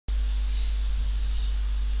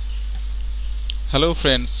Hello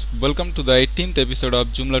friends, welcome to the 18th episode of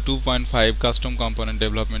Joomla 2.5 custom component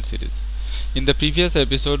development series. In the previous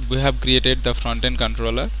episode we have created the front-end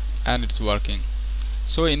controller and it's working.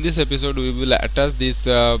 So in this episode we will attach this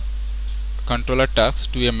controller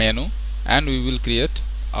task to a menu and we will create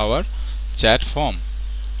our chat form.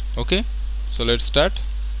 Okay, so let's start.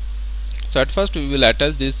 So at first we will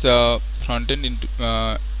attach this front-end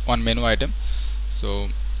into one menu item. So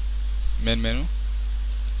main menu,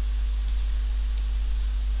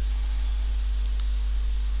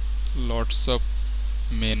 lots of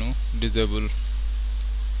menu, disable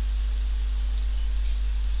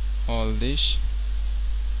all this,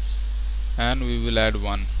 and we will add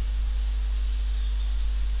one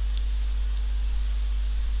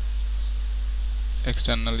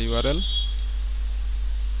external URL,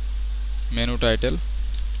 menu title,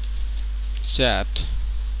 chat,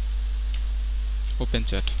 open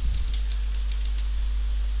chat,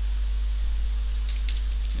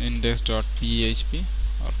 index.php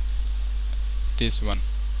or this one,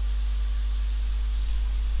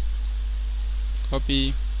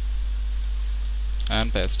 copy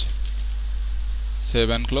and paste, save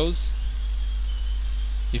and close.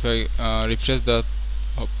 If I refresh the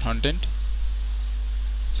front end,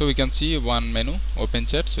 so we can see one menu, open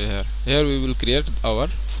chat. So here we will create our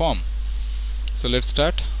form. So let's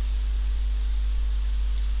start.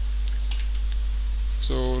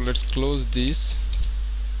 So let's close this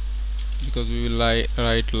because we will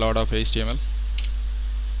write a lot of HTML.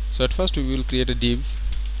 So at first we will create a div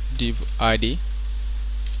id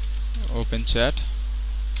open chat,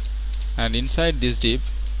 and inside this div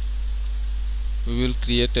we will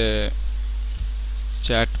create a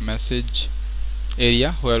chat message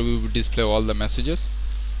area where we will display all the messages.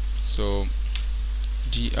 So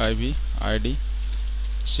div id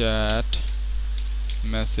chat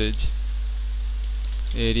message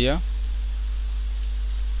area,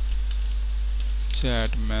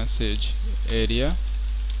 chat message area,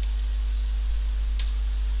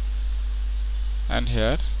 and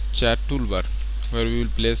here chat toolbar where we will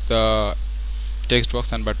place the text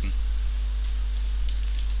box and button.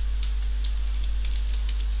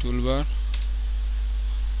 Toolbar,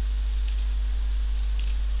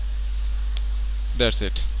 that's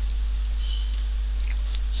it.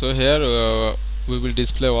 So here we will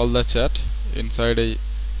display all the chat inside a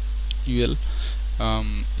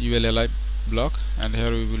ULLI block, and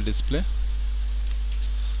here we will display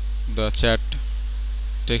the chat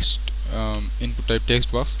text input type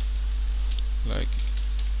text box, like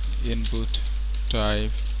input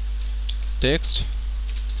type text,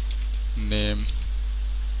 name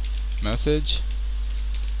message,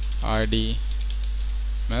 id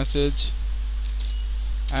message,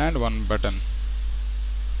 and one button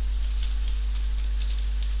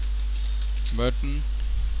name,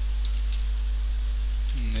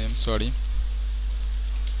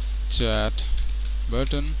 chat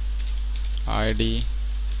button, id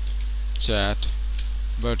chat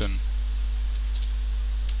button,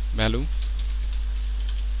 value,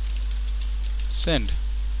 send.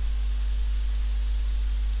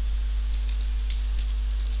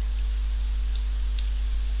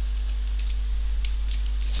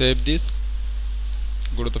 Save this,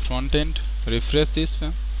 go to the front end, refresh this.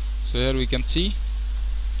 So here we can see.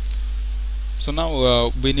 So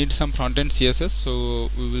now we need some front end CSS,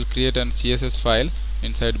 so we will create an CSS file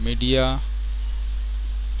inside media,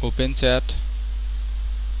 open chat,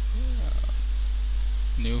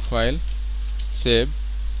 new file, save,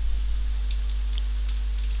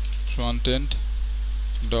 frontend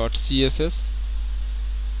dot css.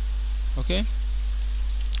 Okay,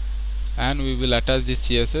 and we will attach this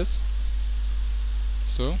CSS.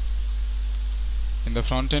 So in the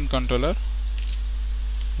front end controller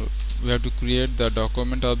we have to create the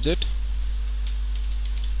document object,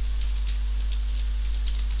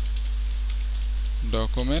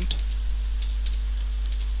 document,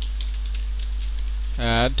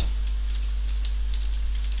 add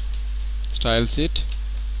style sheet,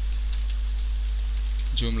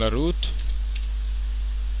 Joomla root,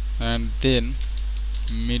 and then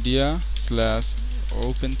media slash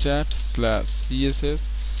open chat slash css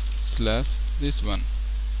slash this one.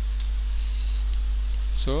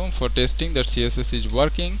 So for testing that CSS is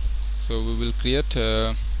working, so we will create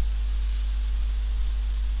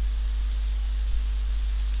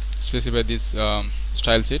specify this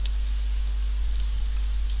style sheet,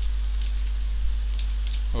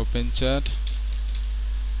 open chat,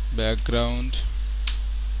 background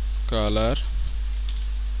color,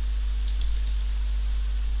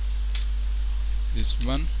 this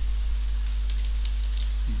one,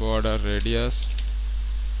 border radius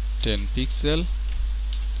 10 pixel,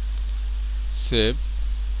 save,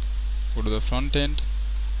 go to the front end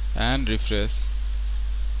and refresh.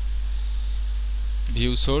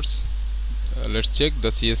 View source, let's check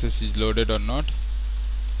the CSS is loaded or not.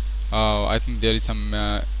 I think there is some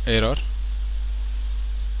error.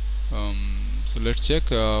 So let's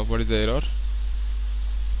check what is the error.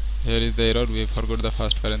 Here is the error, we forgot the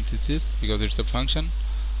first parenthesis because it's a function.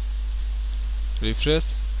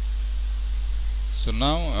 Refresh. So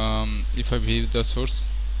now if I view the source,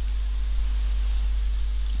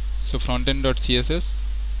 so frontend.css,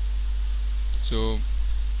 so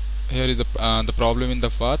here is the problem in the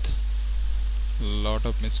path, lot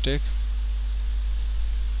of mistake.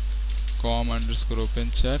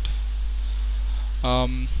 com_open chat.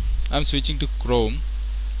 I'm switching to Chrome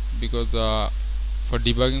because for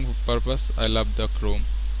debugging purpose I love the Chrome.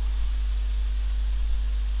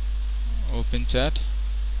 Open chat.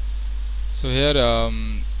 So here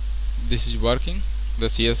this is working, the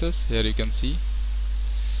CSS here you can see.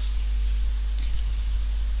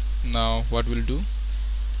 Now what we'll do,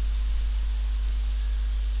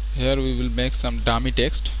 here we will make some dummy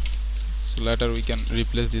text, so later we can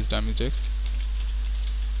replace this dummy text.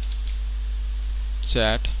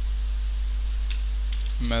 Chat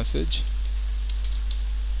message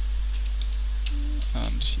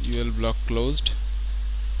and UL block closed.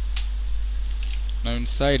 Now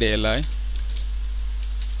inside li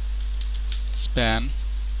span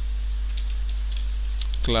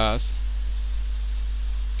class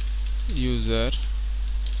user,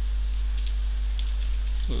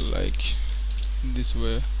 like in this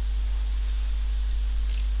way.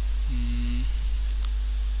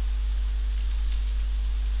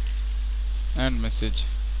 And message.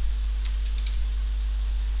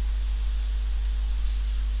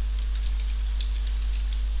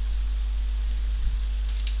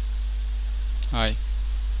 Hi.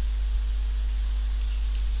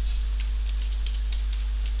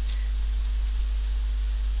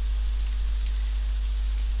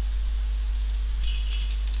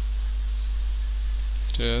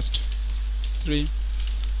 Test 3.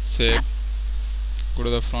 Save. Go to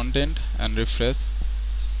the front end and refresh.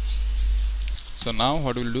 So now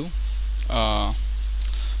what we'll do,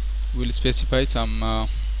 we'll specify some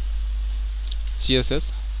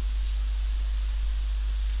CSS.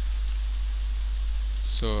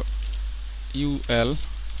 So UL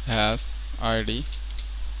has ID,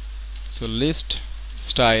 so list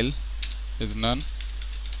style is none,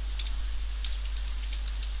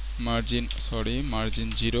 margin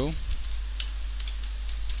 0,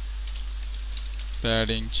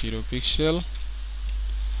 padding 0 pixel.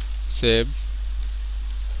 Save,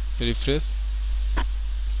 refresh.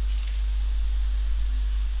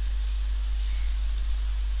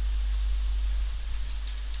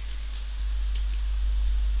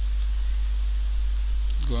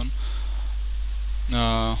 Gone.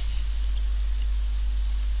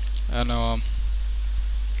 And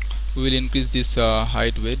we will increase this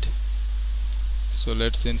height width. So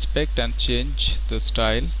let's inspect and change the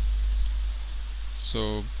style.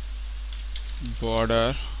 So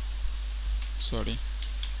border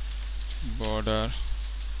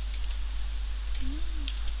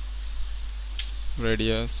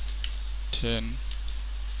radius 10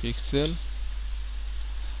 pixel,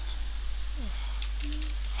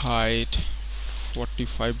 height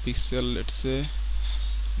 45 pixel, let's say.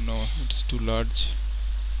 No, it's too large.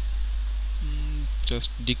 Just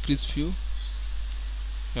decrease few.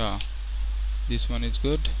 Yeah, this one is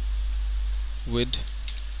good. Width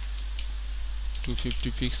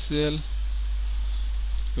 250 pixel.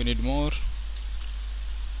 We need more.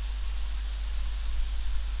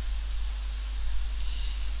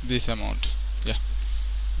 This amount. Yeah,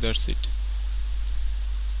 that's it.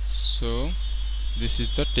 So this is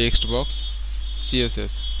the text box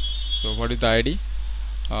CSS. So what is the ID?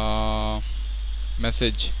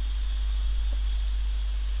 Message.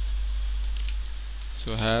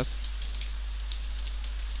 So has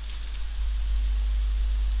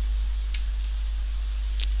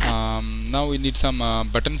now we need some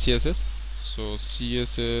button CSS. So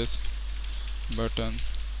CSS button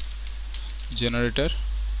generator.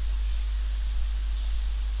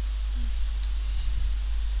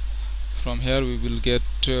 From here we will get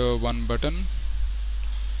one button.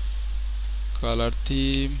 Color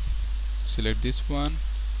theme, select this one.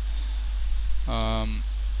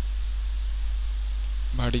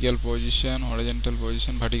 Vertical position, horizontal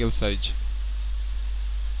position, vertical size.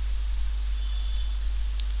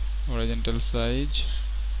 Horizontal size.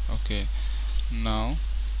 Okay. Now,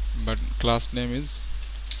 but class name is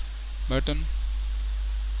button.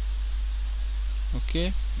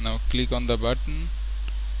 Okay. Now click on the button.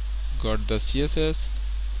 Got the CSS.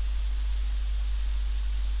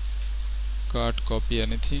 can't copy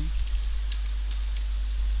anything.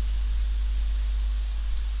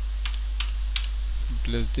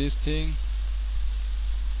 Replace this thing.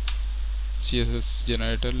 CSS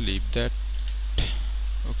generator, leave that.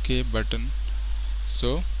 Okay, button.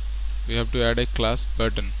 So we have to add a class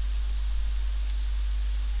button.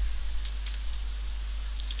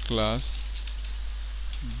 Class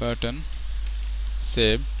button,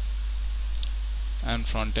 save, and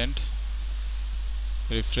front end.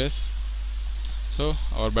 Refresh. So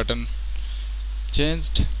our button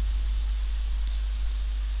changed.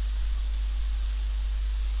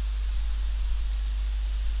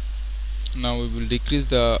 Now we will decrease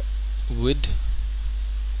the width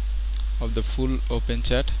of the full open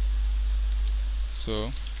chat.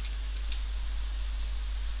 So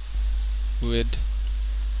width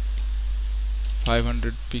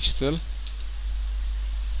 500 pixel.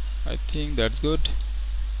 I think that's good.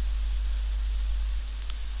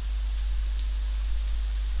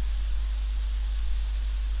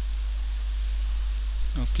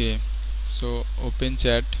 Okay, so open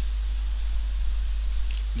chat,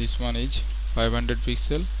 this one is 500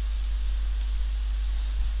 pixel.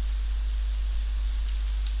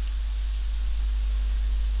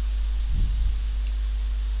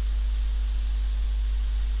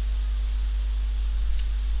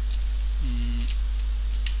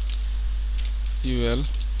 UL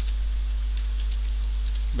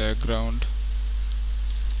background,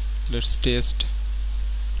 let's test.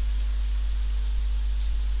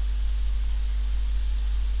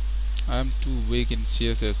 I am too weak in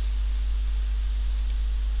CSS.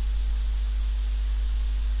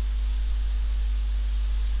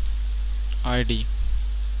 ID.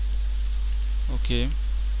 Okay,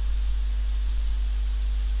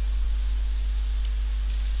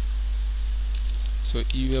 so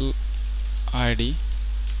UL ID,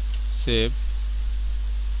 save.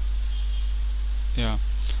 Yeah,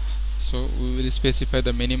 so we will specify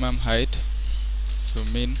the minimum height. So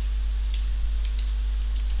mean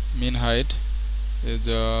height is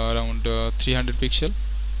around 300 pixel.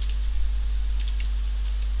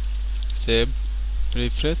 Save,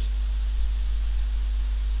 refresh.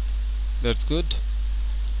 That's good.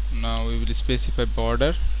 Now we will specify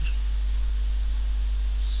border.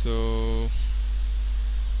 So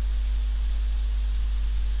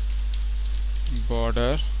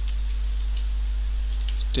border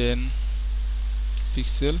 10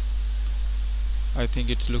 pixel. I think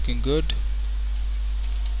it's looking good.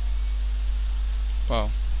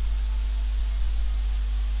 Wow,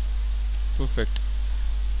 perfect.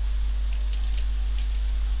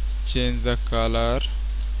 Change the color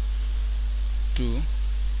to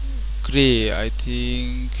gray. I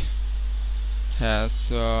think has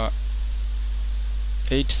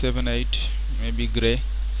 878, maybe gray.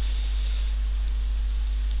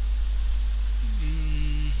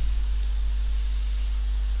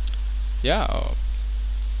 Yeah,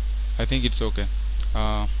 I think it's okay.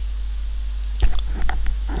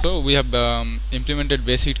 So we have implemented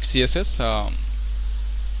basic CSS.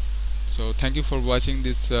 So thank you for watching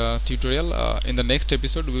this tutorial. In the next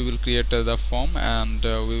episode we will create the form, and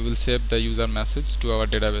we will save the user message to our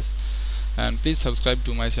database. And please subscribe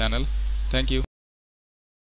to my channel. Thank you.